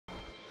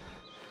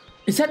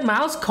Is that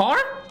Miles' car?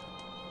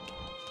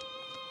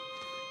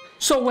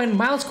 So when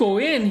Miles go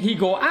in, he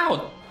go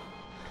out.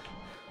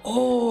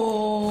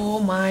 Oh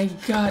my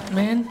god,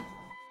 man.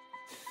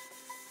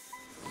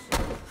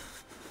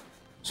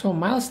 So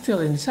Miles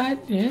still inside,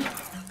 yeah?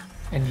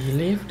 And he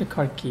left the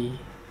car key.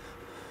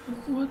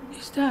 What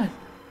is that?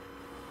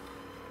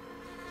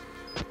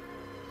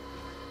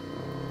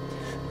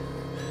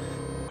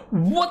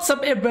 What's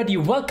up everybody,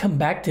 welcome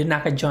back to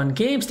Nakajon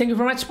Games. Thank you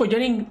very much for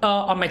joining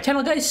on my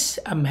channel, guys.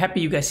 I'm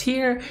happy you guys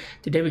here.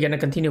 Today we're gonna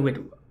continue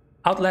with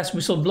Outlast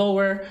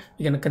Whistleblower.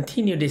 We're gonna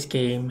continue this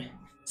game.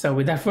 So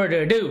without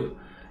further ado,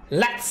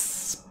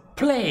 let's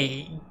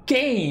play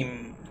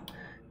game.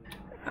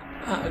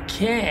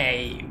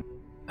 Okay.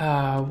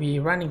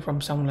 We're running from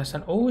someone.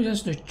 Oh,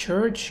 just the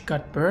church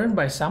got burned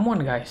by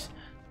someone, guys.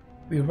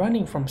 We're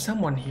running from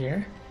someone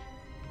here.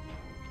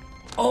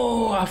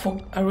 Oh,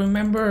 I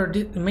remember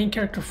the main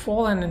character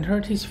fallen and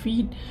hurt his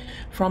feet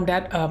from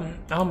that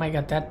oh my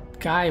god, that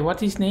guy, what's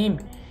his name?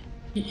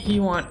 He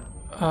went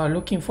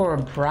looking for a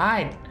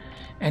bride,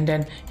 and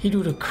then he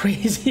do the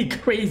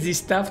crazy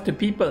stuff to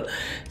people.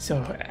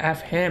 So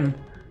F him.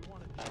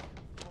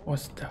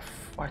 What's the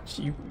fudge?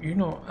 You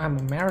know I'm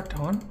a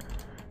marathon.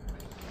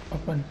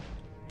 Open.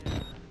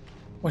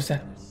 What's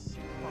that?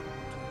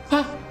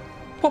 Huh?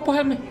 Popo,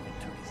 help me.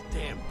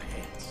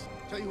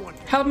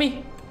 Help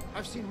me.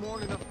 I've seen more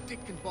than enough dick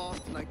and balls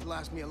tonight to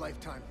last me a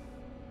lifetime.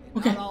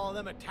 Okay. Not all of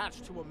them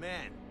attached to a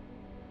man.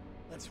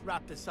 Let's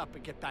wrap this up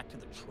and get back to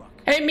the truck.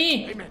 Hey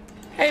me! Amen.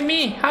 Hey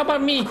me! How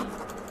about me?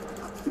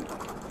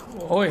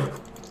 Oi!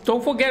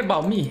 Don't forget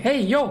about me. Hey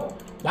yo!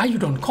 Why you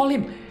don't call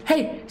him?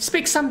 Hey!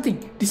 Speak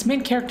something! This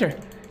main character!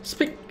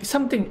 Speak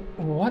something!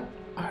 What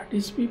are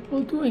these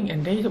people doing?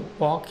 And they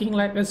walking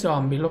like a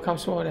zombie. Look how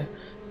slow that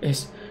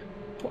is.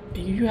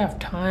 You have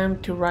time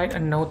to write a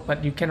note,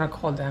 but you cannot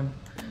call them.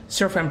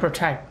 Serve and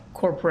protect.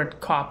 Corporate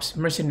cops,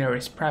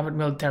 mercenaries, private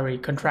military,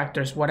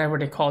 contractors, whatever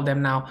they call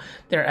them now,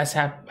 they're as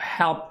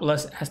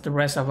helpless as the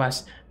rest of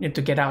us. Need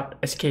to get out,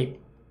 escape.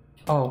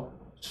 Oh,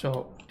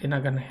 so they're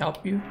not gonna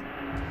help you?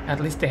 At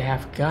least they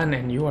have gun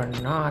and you are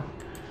not.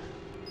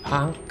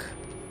 Punk.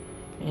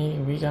 Hey,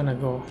 we gonna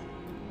go.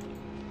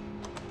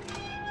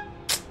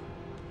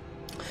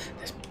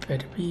 This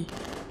better be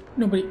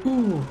nobody.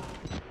 Ooh.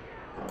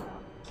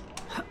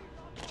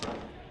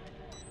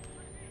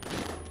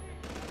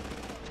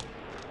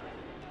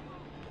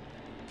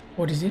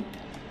 What is it?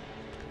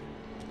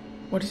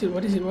 What is it?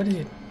 What is it? What is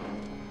it?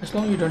 As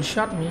long as you don't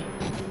shot me,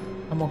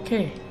 I'm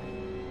okay.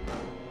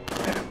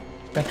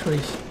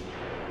 Batteries.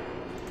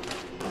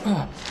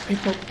 Ah,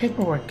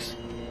 paperwork.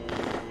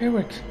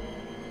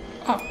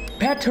 Ah,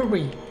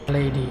 battery.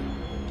 Lady,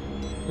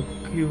 look,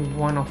 you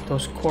one of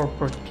those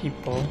corporate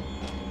people.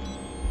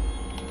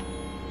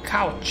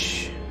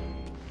 Crouch.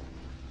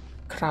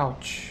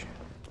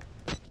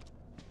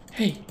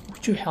 Hey,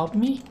 would you help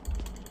me?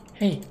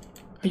 Hey,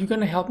 are you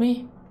gonna help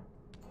me?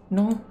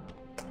 No?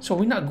 So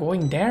we're not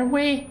going their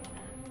way?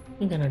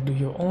 You're gonna do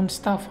your own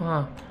stuff,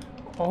 huh?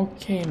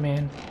 Okay,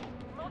 man.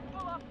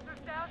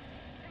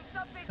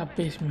 A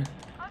basement.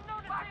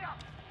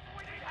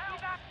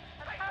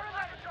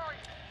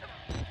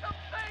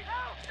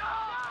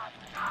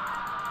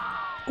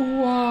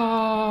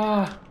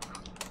 Wow.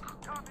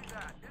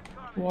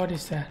 What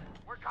is that?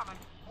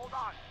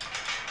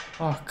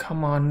 Oh,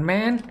 come on,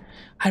 man.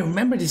 I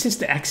remember this is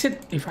the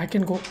exit. If I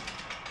can go...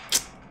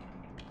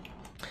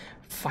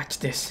 Fudge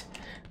this.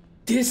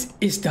 This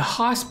is the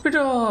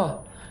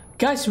hospital.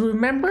 Guys,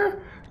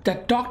 remember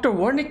that Dr.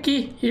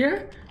 Wernicke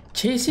here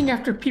chasing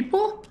after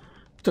people?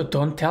 So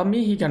don't tell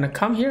me he gonna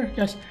come here,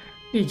 guys.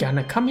 He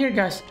gonna come here,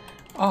 guys.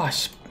 Oh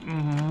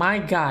my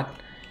god.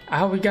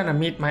 Are we gonna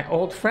meet my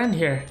old friend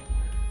here?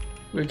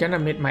 We're gonna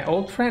meet my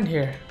old friend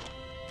here.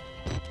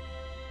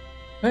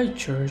 Hey,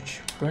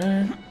 church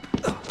friend.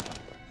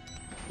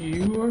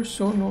 You are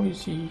so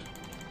noisy.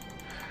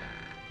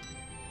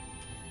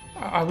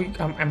 Are we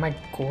am I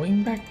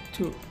going back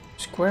to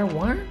square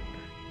one?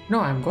 No,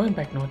 I'm going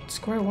back not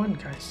square one,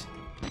 guys.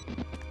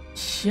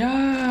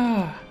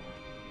 Yeah.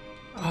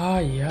 Ah,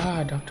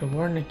 yeah, Dr.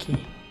 Wernicke.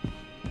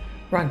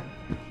 Run.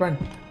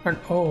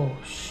 Oh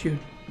shoot.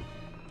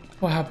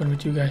 What happened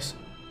with you guys?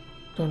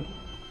 Don't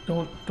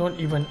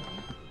even.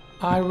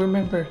 I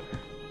remember.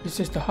 This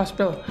is the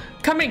hospital.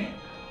 Coming.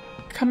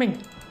 Open.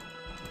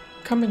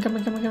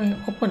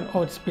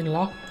 Oh, it's been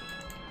locked.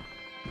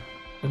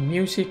 The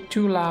music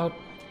too loud.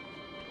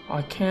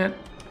 I can't.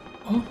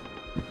 Oh,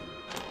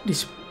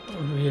 this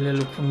really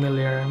look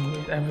familiar.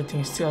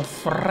 Everything is still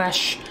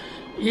fresh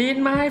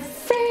in my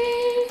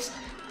face.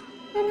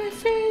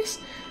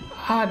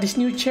 Ah, this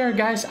new chair,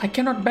 guys. I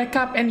cannot back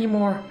up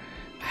anymore.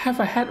 I have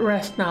a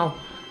headrest now.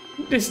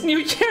 This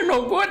new chair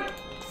no good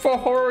for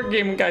horror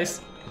game,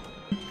 guys.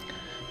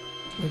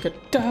 We got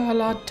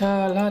tala.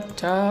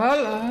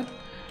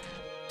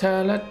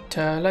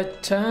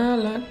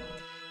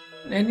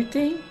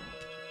 Anything?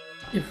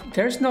 If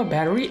there's no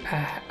battery,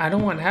 I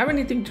don't want to have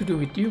anything to do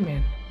with you,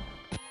 man.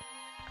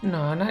 No,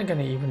 I'm not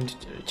gonna even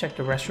check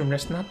the restroom.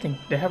 There's nothing.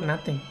 They have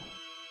nothing.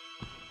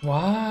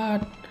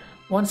 What?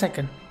 1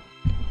 second.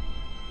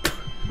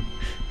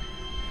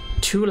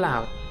 too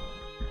loud.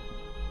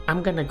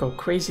 I'm gonna go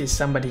crazy if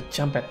somebody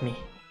jump at me.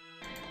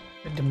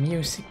 With the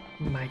music,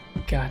 my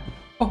god.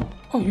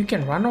 Oh, you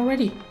can run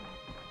already.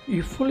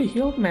 You fully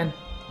healed, man.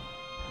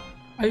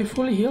 Are you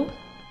fully healed?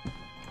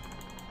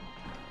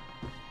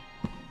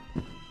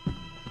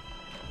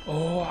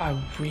 Oh, I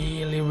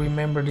really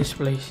remember this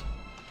place.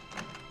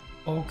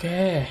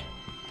 Okay.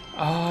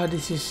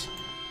 This is...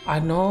 I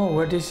know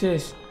where this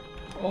is.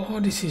 Oh,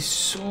 this is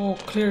so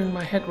clear in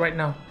my head right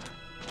now.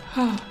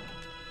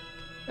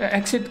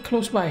 Exit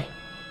close by.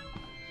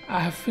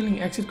 I have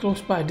feeling exit close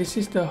by. This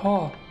is the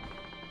hall.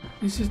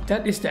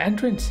 That is the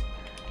entrance.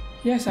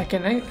 Yes, I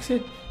can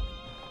exit.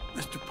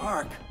 Mr.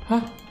 Park.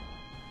 Huh?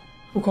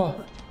 Who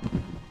called?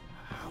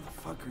 How the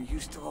fuck are you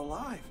still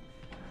alive?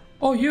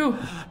 Oh, you.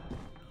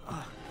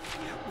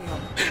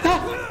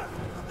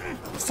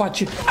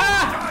 Fudge you.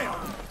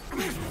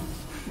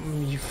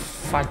 You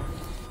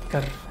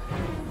fucker.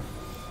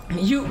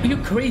 You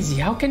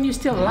crazy. How can you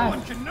still alive? No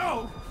one can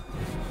know.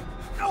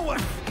 No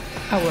one.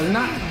 I will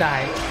not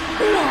die.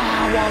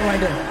 Wow, wall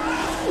rider.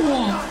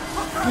 Wow.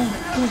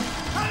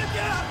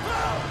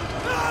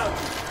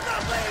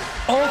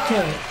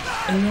 Okay.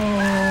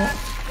 No.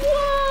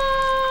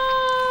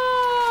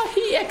 Wow.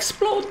 He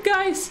explode,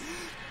 guys.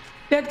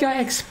 That guy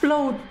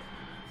explode.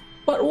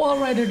 But wall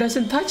rider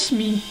doesn't touch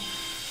me.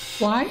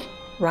 Why?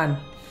 Run.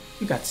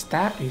 You got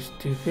stabbed, you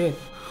stupid.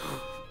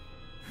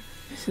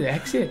 This is the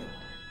exit.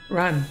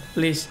 Run,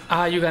 please.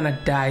 You're gonna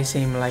die,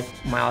 same like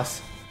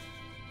Miles.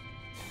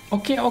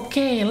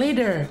 Okay,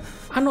 later.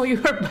 I know you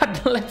heard,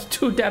 but let's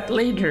do that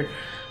later.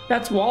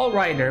 That's wall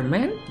rider,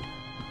 man.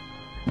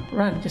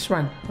 Run, just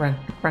run. Run,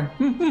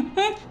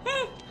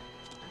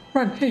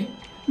 hey,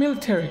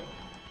 military.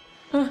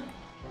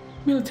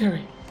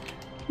 Military,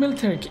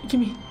 give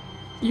me.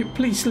 You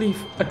please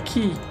leave a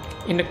key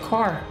in the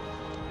car.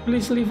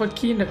 Please leave a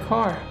key in the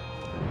car.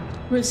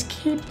 We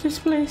escape this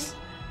place.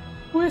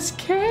 We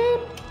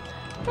escape.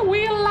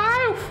 We're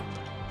alive,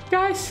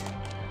 guys.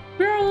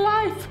 We're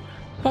alive.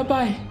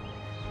 Bye-bye.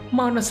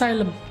 Mount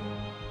Asylum.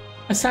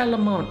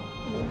 Asylum Mount.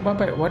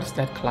 Bye-bye. What is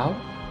that cloud?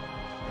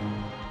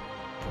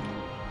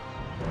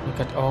 Look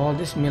at all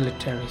this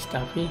military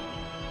stuffy.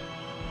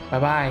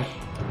 Bye-bye.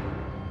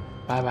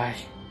 Bye-bye.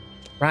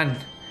 Run.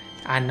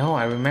 I know.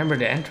 I remember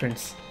the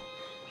entrance.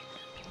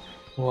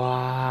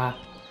 Wow.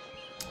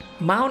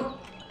 Mount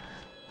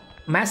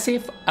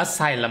Massive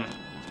Asylum.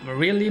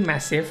 Really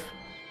massive.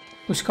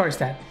 Whose car is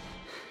that?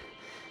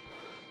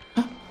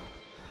 Huh?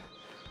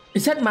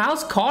 Is that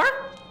Miles' car?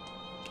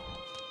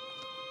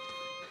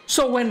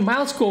 So when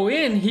Miles go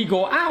in, he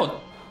go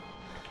out.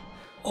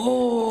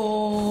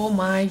 Oh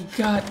my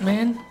god,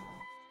 man.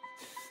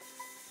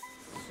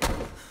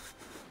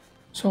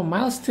 So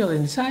Miles still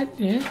inside,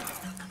 yeah?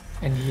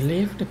 And he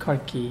left the car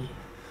key.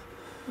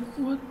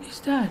 What is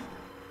that?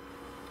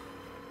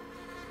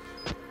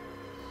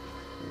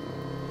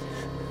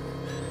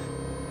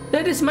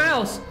 That is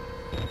Miles.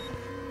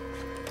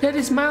 That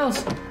is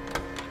Miles.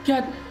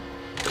 God.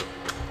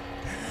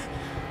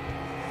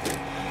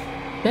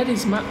 That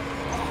is my.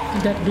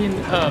 That been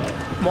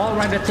Wall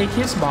Rider take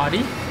his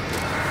body.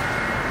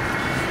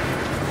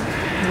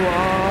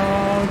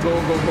 Wow!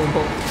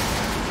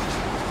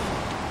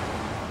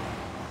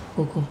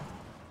 Go.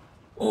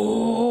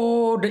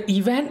 Oh, the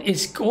event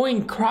is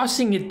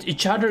crossing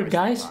each other,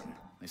 guys.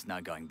 There's no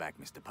going back,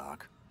 Mr.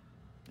 Park.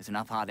 There's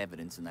enough hard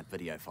evidence in that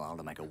video file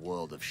to make a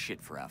world of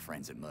shit for our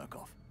friends at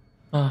Murkoff.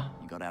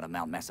 You got out of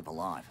Mount Massive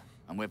alive,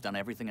 and we've done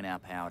everything in our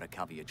power to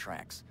cover your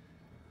tracks.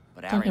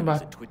 But our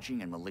enemies are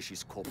twitching and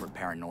malicious corporate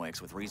paranoics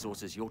with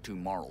resources you're too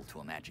moral to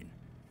imagine.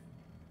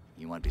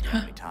 You won't be the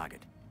only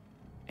target.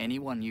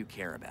 Anyone you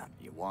care about,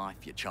 your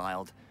wife, your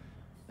child,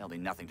 there'll be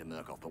nothing to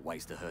Murkoff but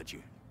ways to hurt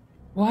you.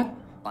 What?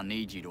 I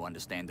need you to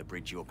understand the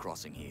bridge you're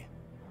crossing here.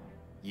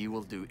 You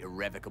will do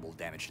irrevocable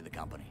damage to the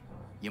company.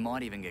 You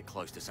might even get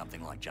close to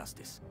something like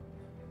justice.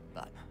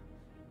 But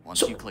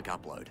once you click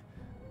upload,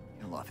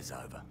 your life is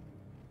over.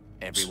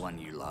 Everyone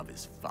you love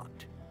is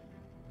fucked.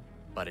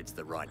 But it's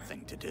the right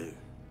thing to do.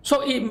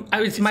 So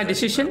it's my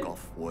decision?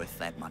 Worth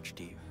that much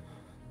to you?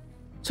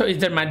 So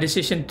is it my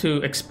decision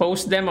to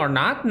expose them or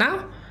not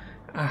now?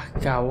 Ah,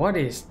 God, what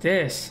is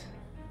this?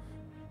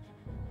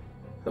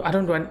 So I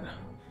don't want...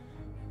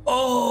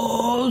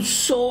 Oh,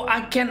 so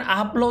I can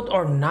upload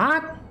or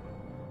not?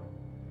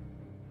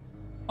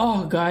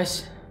 Oh,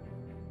 guys.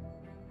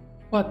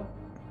 What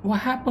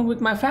happened with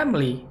my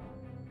family?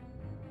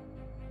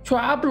 Should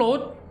I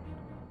upload?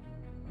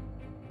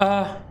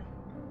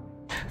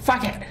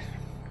 Fuck it.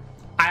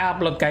 I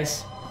upload,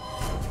 guys.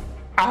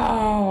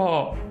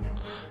 Oh,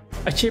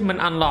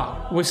 achievement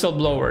unlocked.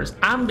 Whistleblowers.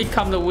 I'm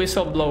become the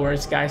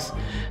whistleblowers, guys.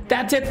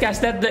 That's it, guys.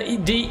 That's the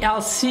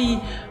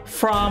DLC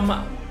from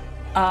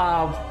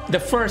the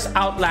first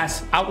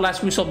Outlast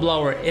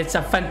Whistleblower. It's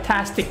a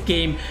fantastic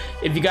game.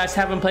 If you guys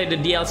haven't played the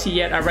DLC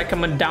yet, I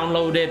recommend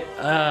download it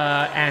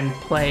and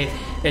play it.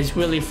 It's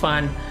really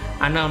fun.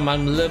 I know I'm a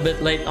little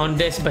bit late on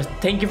this, but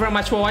thank you very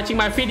much for watching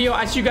my video.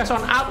 I see you guys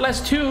on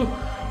Outlast 2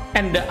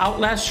 and the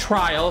Outlast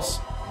Trials.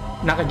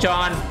 Naka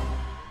John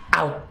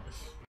out.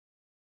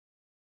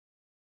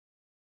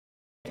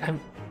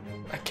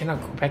 I cannot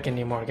go back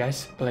anymore,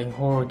 guys. Playing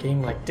horror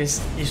game like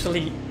this.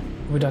 Usually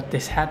without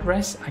this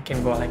headrest, I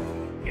can go like,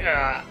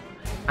 yeah.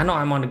 I know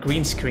I'm on a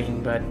green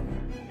screen, but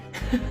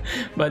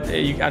but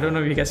I don't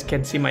know if you guys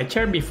can see my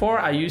chair. Before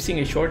I using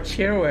a short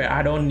chair where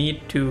I don't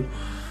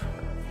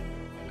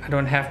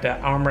have the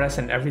armrest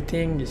and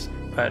everything,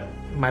 but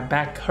my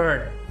back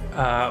hurt.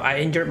 I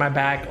injured my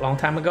back a long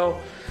time ago,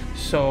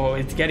 so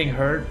it's getting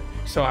hurt.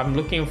 So I'm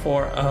looking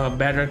for a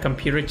better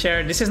computer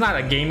chair. This is not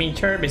a gaming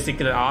chair,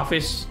 basically an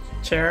office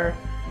chair,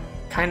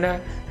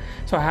 kinda.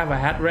 So I have a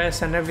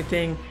headrest and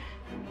everything,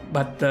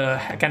 but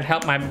I can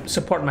help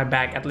support my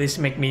back, at least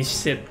make me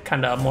sit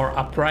kinda more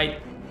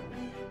upright.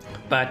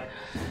 But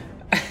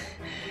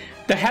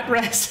the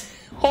headrest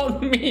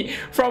hold me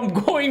from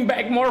going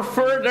back more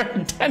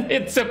further than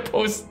it's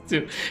supposed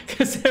to,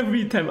 because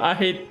every time I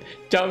hit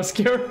jump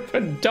scare,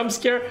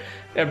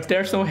 if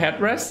there's no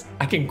headrest,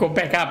 I can go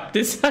back up.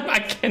 This time I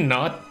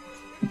cannot.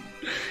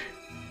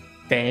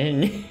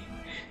 Dang.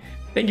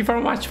 Thank you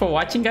very much for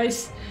watching,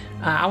 guys.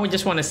 I would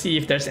just want to see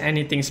if there's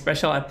anything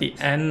special at the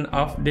end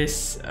of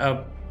this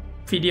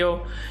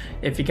video.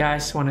 If you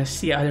guys want to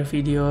see other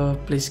video,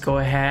 please go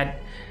ahead.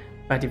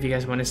 But if you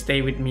guys want to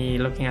stay with me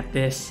looking at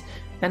this,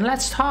 then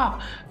let's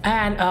talk.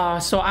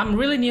 And so I'm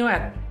really new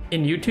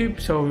in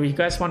YouTube, so if you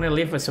guys want to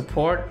leave a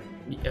support,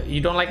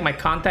 you don't like my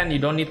content, you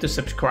don't need to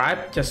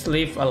subscribe, just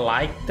leave a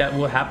like. That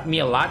will help me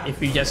a lot.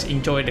 If you just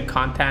enjoy the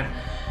content,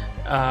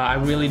 I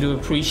really do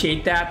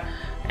appreciate that.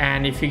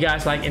 And if you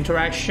guys like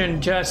interaction,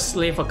 just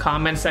leave a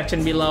comment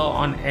section below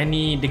on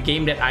the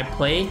game that I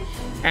play,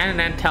 and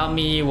then tell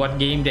me what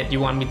game that you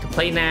want me to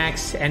play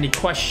next. Any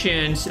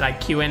questions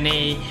like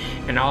Q&A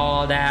and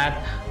all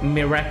that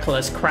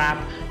miraculous crap,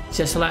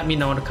 just let me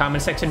know in the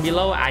comment section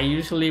below. I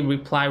usually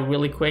reply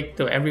really quick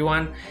to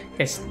everyone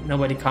because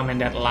nobody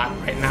commented a lot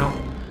right now.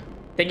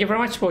 Thank you very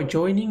much for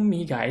joining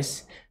me,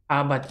 guys.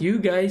 But you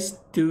guys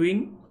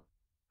doing?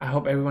 I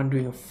hope everyone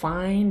doing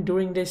fine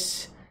during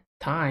this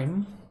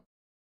time.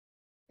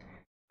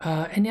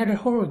 Any other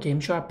horror game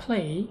should I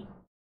play?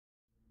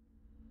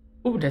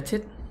 Oh, that's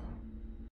it.